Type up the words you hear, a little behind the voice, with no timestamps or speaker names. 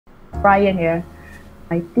Brian here.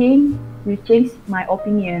 I think you changed my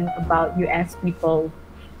opinion about US people.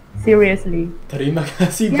 Seriously. Terima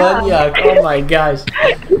kasih banyak. Oh my gosh.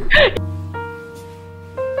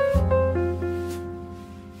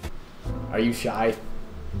 Are you shy?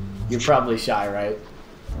 You're probably shy, right?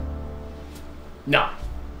 No.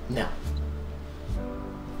 No.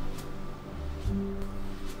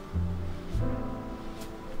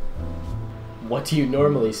 What do you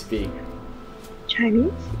normally speak?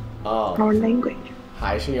 Chinese, Oh, our language.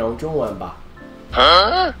 还是用中文吧。好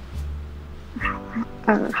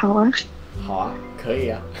啊。好啊，可以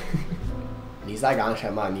啊。你在干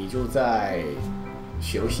什么？你就在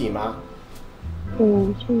休息吗？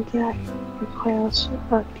现在快要12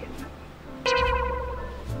点了。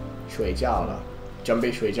睡觉了，准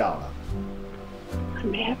备睡觉了。还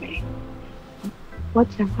没。我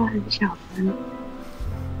讲话很小声，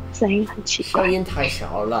声音很奇怪。声音太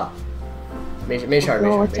小了。没事。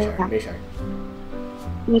我讲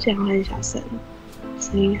话很小声，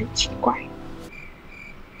声音很奇怪。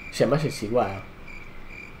什么是奇怪啊？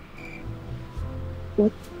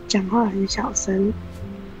我讲话很小声，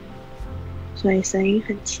所以声音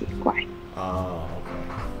很奇怪。哦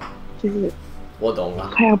 ，OK， 就是我懂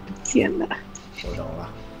了，快要不见了。我懂了。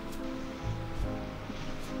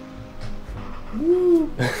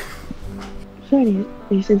所以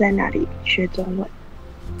你是在哪里学中文？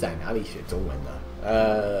在哪里学中文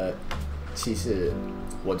的？其实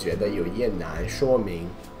我觉得有点难说明，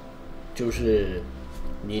就是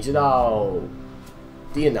你知道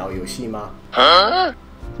电脑游戏吗？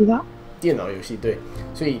知道。电脑游戏对，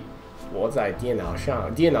所以我在电脑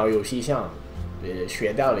游戏上，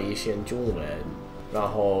学到了一些中文，然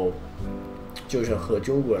后就是和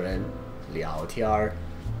中国人聊天儿，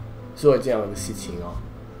做这样的事情哦，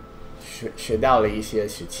学到了一些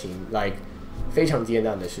事情 ，like 非常简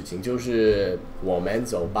单的事情，就是我们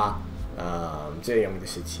走吧，这样的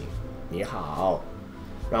事情，你好，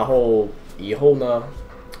然后以后呢，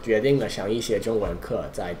决定了上一些中文课，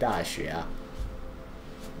在大学啊，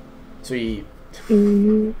所以，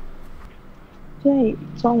所以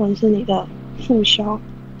中文是你的副修，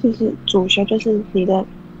就是主修，就是你的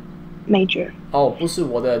major。哦，不是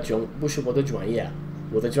我的专业，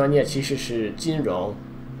我的专业其实是金融。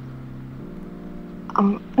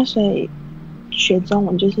那所以学中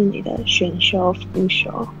文就是你的选修、副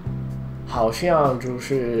修。好像就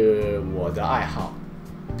是我的爱好，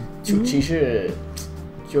其实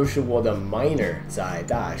就是我的 minor 在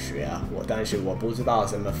大学啊，但是我不知道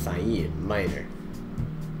怎么翻译 minor。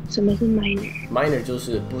什么是 minor？minor 就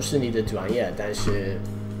是不是你的专业，但是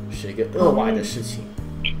是一个额外的事情。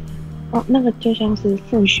那个就像是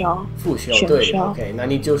副修。副修对 ，OK， 那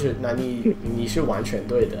你是完全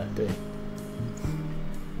对的，对。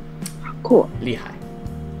好酷，厉害。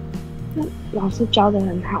那老师教的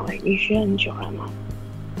很好你学很久了吗？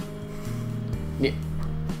你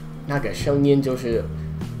那个声音就是。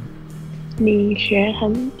你学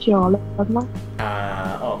很久了吗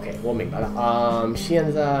？OK， 我明白了。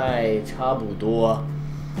现在差不多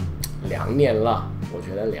2年了，我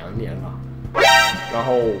觉得2年了。然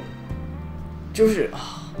后就是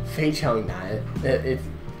非常难，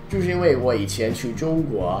就是因为我以前去中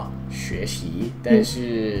国学习，但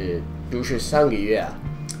是就是3个月，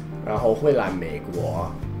然后回来美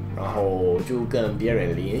国，然后就跟别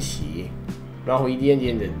人练习，然后一点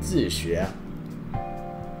点的自学。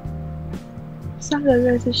3个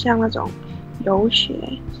月是像那种游学，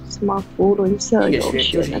什么福伦社游学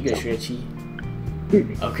就是一个学期。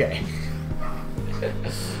OK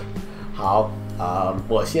好，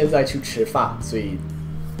我现在去吃饭，所以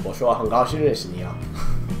我说很高兴认识你啊。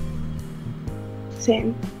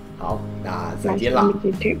Same。好，那再见啦。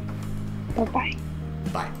拜拜。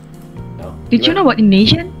Bye. No. Did you know about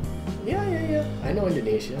Indonesian? Yeah. I know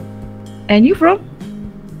Indonesian. And you from?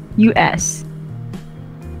 US.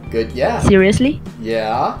 Good, yeah. Seriously?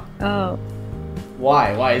 Yeah. Oh.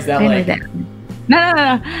 Why is that I like? Know that.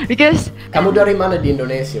 No. Because. Kamu dari mana di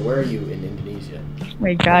Indonesia? Where are you in Indonesia? Oh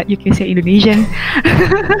my God, you can say Indonesian.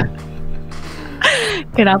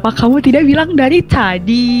 Kenapa kamu tidak bilang dari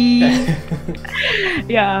tadi?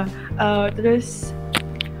 Ya, terus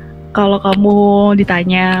kalau kamu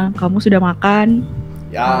ditanya, kamu sudah makan?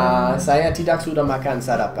 Ya, saya tidak sudah makan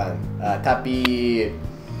sarapan. Tapi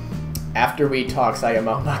after we talk, saya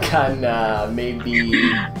mau makan maybe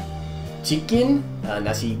chicken,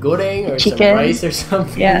 nasi goreng, or some rice or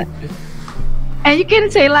something. Yeah. And you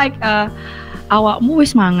can say like, awakmu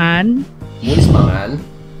wis mangan. Wis mangan.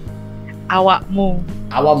 Awakmu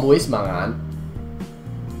wis mangan.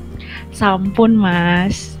 Sampun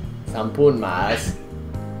mas.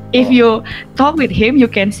 If you talk with him, you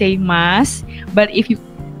can say mas. But if you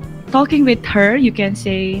talking with her, you can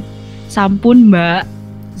say sampun mbak,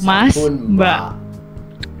 mas, Sampun, mbak.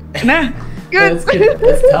 Nah, good.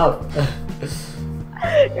 That's tough.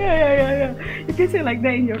 Yeah. You can say like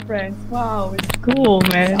that in your friends. Wow, it's cool,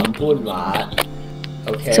 man. Sampun, Mak.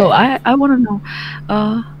 Okay. So I want to know,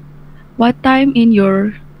 what time in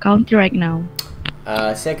your country right now?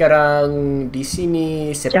 Sekarang di sini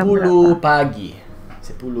 10 Jam berapa? pagi.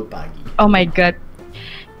 10 pagi. Oh my god,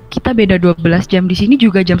 kita beda 12 jam, di sini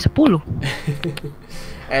juga jam 10.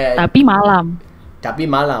 Tapi malam. Tapi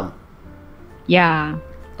malam. Yeah.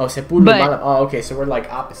 Oh, 10 But- malam. Oh, okay. So we're like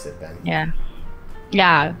opposite then. Yeah.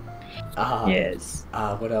 Yes.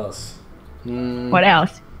 What else? What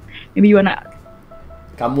else? Maybe you wanna.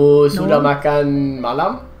 Kamu sudah makan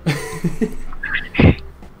malam?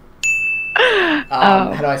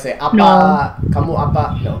 How do I say? Apa? No. Kamu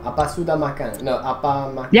apa? No. Apa sudah makan? No. Apa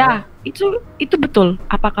makan? Ya, itu betul.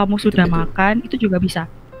 Apa kamu sudah betul. makan? Itu juga bisa.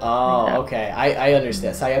 Oh, okay. I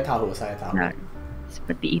understand. Saya tahu. Nah,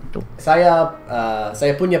 seperti itu. Saya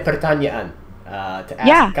punya pertanyaan to ask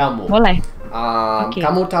Ya, kamu. boleh. Okay.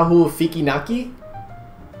 Kamu tahu Fikinaki?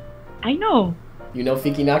 I know. You know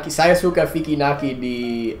Fikinaki? Saya suka Fikinaki di.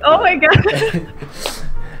 Oh my god.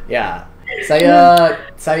 Ya,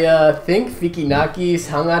 saya think Fikinaki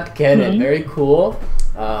sangat keren, very cool.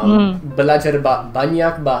 Belajar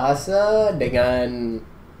banyak bahasa dengan.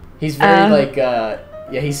 He's very like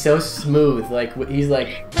he's so smooth. Like he's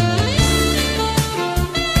like.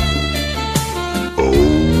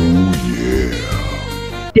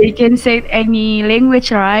 They can say any language,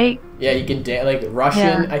 right? Yeah, you can like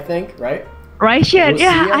Russian, Yeah. I think, right? Russian.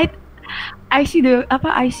 Yeah, Rusia?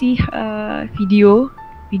 I see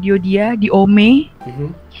video dia di Ome.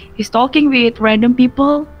 He's talking with random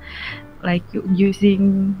people, like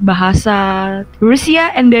using bahasa Rusia,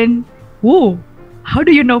 and then, whoa, how do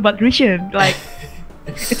you know about Russian? Like,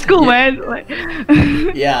 it's cool, man. Like,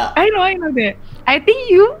 Yeah. I know that. I think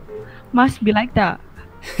you must be like that.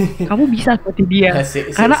 Kamu bisa seperti dia.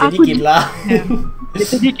 Karena aku sedikit lah.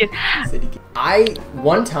 sedikit.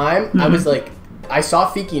 One time I was like, I saw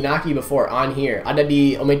Fikinaki before on here. Ada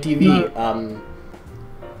di ometv.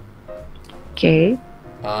 Okay.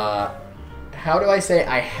 How do I say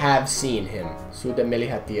I have seen him? Sudah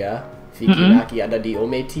melihat dia. Fikinaki ada di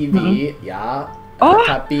ometv. Ya. Oh,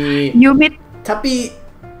 Tapi you meet.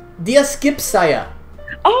 dia skip saya.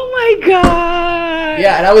 Oh my god.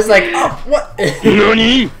 Yeah, and I was like, oh, what?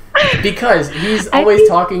 Nani? Because he's I always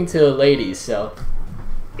think- talking to ladies, so.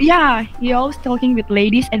 Yeah, he always talking with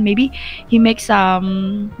ladies, and maybe he makes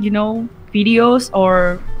some, videos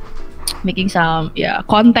or making some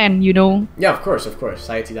content, Yeah, of course.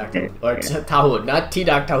 Saya tidak tahu. Or tahu, not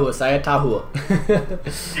tidak tahu. Saya tahu.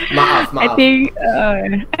 Maaf. I think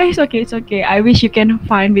it's okay. I wish you can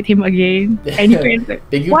find with him again. And you can say,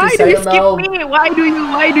 Begitu why do saya you skip mau- me? Why do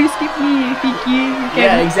you skip me, Vicky? You can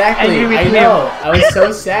Yeah, exactly. agree with I him. know. I was so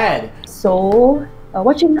sad. So,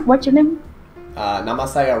 what's your name? Nama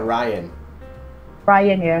saya Ryan.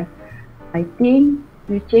 Brian, yeah. I think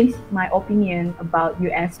you changed my opinion about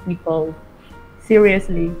US people.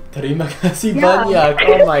 Seriously. Terima kasih Yeah. banyak.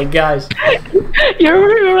 Oh my gosh. You're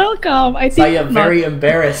very welcome. I think Saya very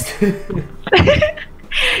embarrassed.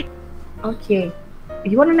 Okay.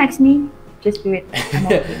 If you want to next me, just do it. I'm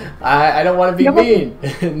okay. I don't want to be Nggak mean.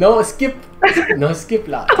 No skip. No skip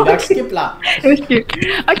lah. Tidak skip lah.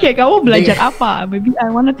 Okay, kamu belajar apa? Maybe I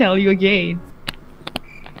wanna tell you again.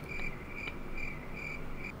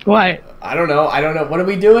 What? I don't know. What are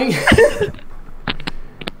we doing?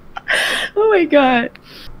 Oh my god.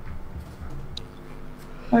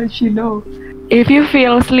 How did you know? If you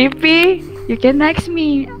feel sleepy, you can text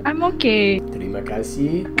me. I'm okay. Terima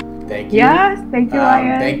kasih. Thank you. Yes, thank you,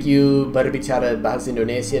 Ryan. Thank you berbicara bahasa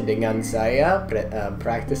Indonesia dengan saya,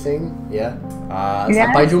 practicing, ya. Yes,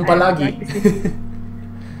 Sampai jumpa I'm lagi.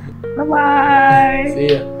 Bye-bye.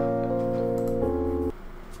 See ya.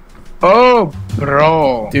 Oh,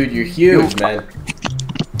 bro. Dude, you're huge, man.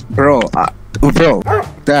 Bro,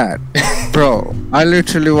 Dad, bro, I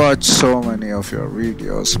literally watch so many of your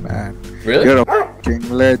videos, man. Really? You're a fucking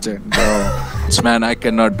legend, bro. Man, I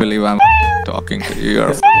cannot believe I'm talking to you.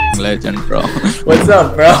 You're a legend, bro. What's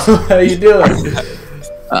up, bro? How you doing?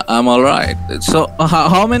 I'm alright. So,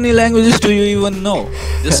 how many languages do you even know?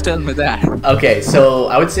 Just tell me that. Okay, so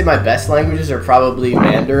I would say my best languages are probably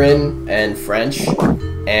Mandarin and French,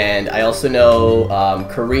 and I also know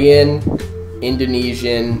Korean,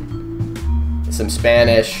 Indonesian, some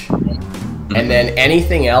Spanish, and then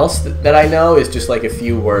anything else that I know is just like a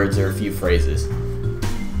few words or a few phrases.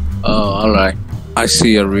 Oh, alright. I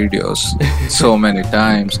see your videos so many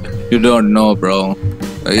times. You don't know, bro.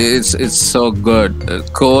 It's so good.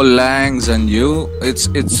 Cole Langs and you, it's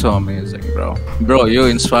so amazing, bro. Bro, you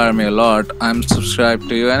inspire me a lot. I'm subscribed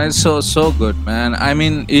to you, and it's so good, man. I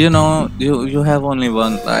mean, you have only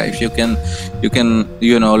one life. You can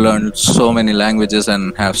learn so many languages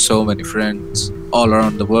and have so many friends all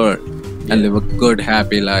around the world and live a good,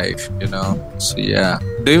 happy life. So yeah.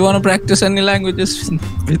 Do you want to practice any languages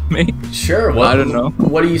with me? Sure. I don't know.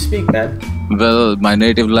 What do you speak, man? Well, my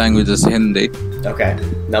native language is Hindi. Okay.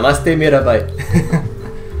 Namaste, mera bhai.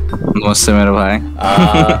 Namaste, mero bhai.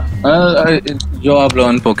 Yo hablo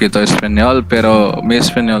un poquito español, pero mi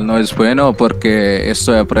español no es bueno porque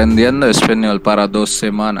estoy aprendiendo español para 2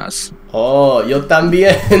 semanas. Oh, yo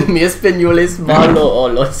también. Mi español es malo. Oh,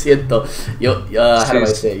 lo siento. Yo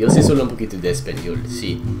sé solo un poquito de español,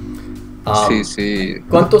 sí. Sí.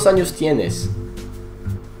 ¿Cuántos años tienes?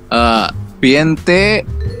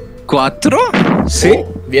 24, ¿sí?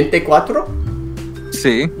 Oh, ¿24?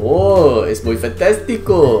 Sí. Oh, es muy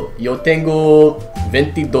fantástico. Yo tengo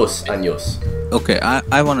 22 años. Okay,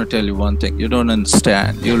 I want to tell you one thing. You don't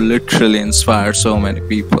understand. You literally inspire so many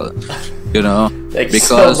people. Thanks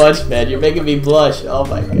so much, man. You're making me blush. Oh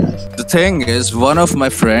my gosh. The thing is, one of my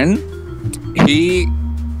friend, he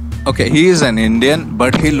is an Indian,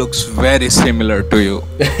 but he looks very similar to you.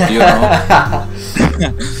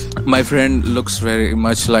 My friend looks very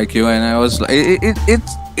much like you, and I was like,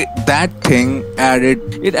 that thing added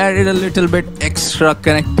a little bit extra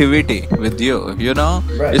connectivity with you.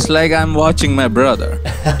 Right. It's like I'm watching my brother.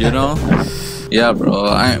 Yeah,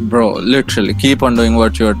 bro, literally keep on doing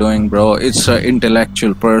what you're doing, bro. It's an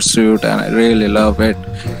intellectual pursuit, and I really love it.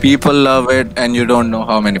 People love it, and you don't know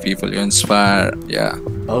how many people you inspire. Yeah.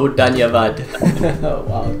 Oh, dhanyavad.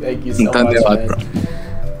 Wow, thank you so much, man. Bro.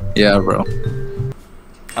 Yeah, bro.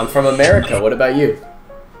 I'm from America. What about you?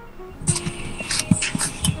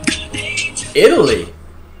 Italy.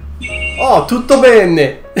 Oh, tutto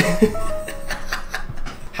bene.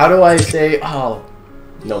 How do I say? Oh,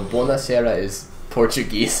 no. Buonasera is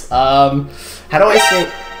Portuguese. How do I say?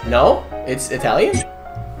 No, it's Italian.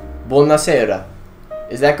 Buonasera.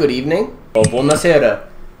 Is that good evening? Oh, buonasera.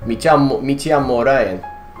 Mi chiamo Ryan.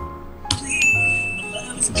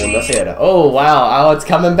 Buonasera. Oh wow. Oh, it's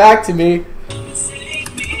coming back to me.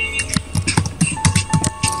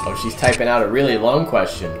 Oh, she's typing out a really long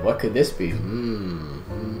question. What could this be?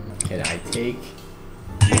 Can I take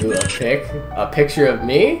you a picture of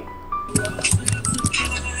me?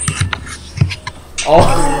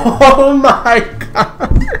 Oh my god.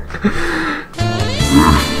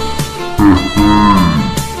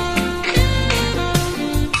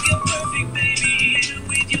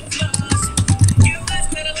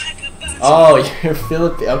 Oh, you're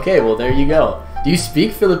Filipino. Okay, well there you go. Do you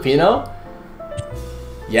speak Filipino?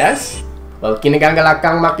 Yes? Well,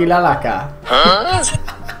 kinagangalakang makilala ka. Huh?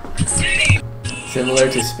 Similar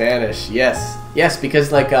to Spanish, yes. Yes,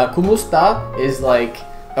 because like kumusta is like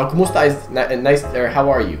kumusta is nice, or how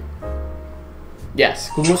are you?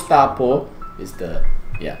 Yes, kumusta po is the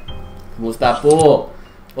kumusta po.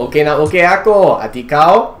 Okay na okay ako. At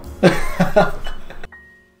ikaw?